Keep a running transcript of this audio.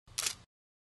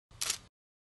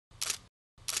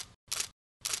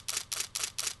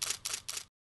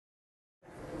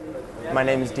My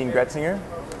name is Dean Gretzinger.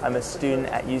 I'm a student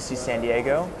at UC San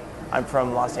Diego. I'm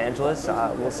from Los Angeles,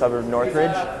 a little suburb of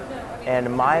Northridge.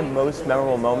 And my most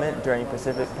memorable moment during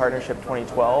Pacific Partnership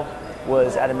 2012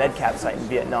 was at a MedCap site in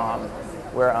Vietnam,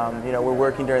 where we're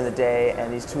working during the day,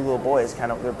 and these two little boys,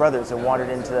 they're brothers, that wandered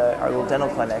into our little dental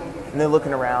clinic, and they're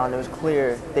looking around. It was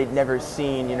clear they'd never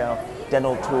seen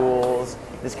dental tools,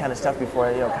 this kind of stuff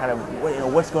before.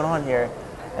 What's going on here?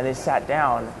 And they sat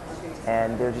down,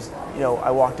 and they're just,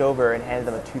 I walked over and handed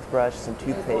them a toothbrush, some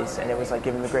toothpaste, and it was like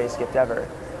giving them the greatest gift ever.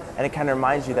 And it kind of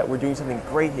reminds you that we're doing something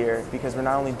great here, because we're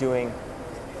not only doing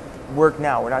work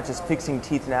now, we're not just fixing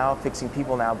teeth now, fixing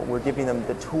people now, but we're giving them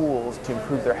the tools to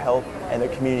improve their health and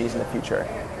their communities in the future.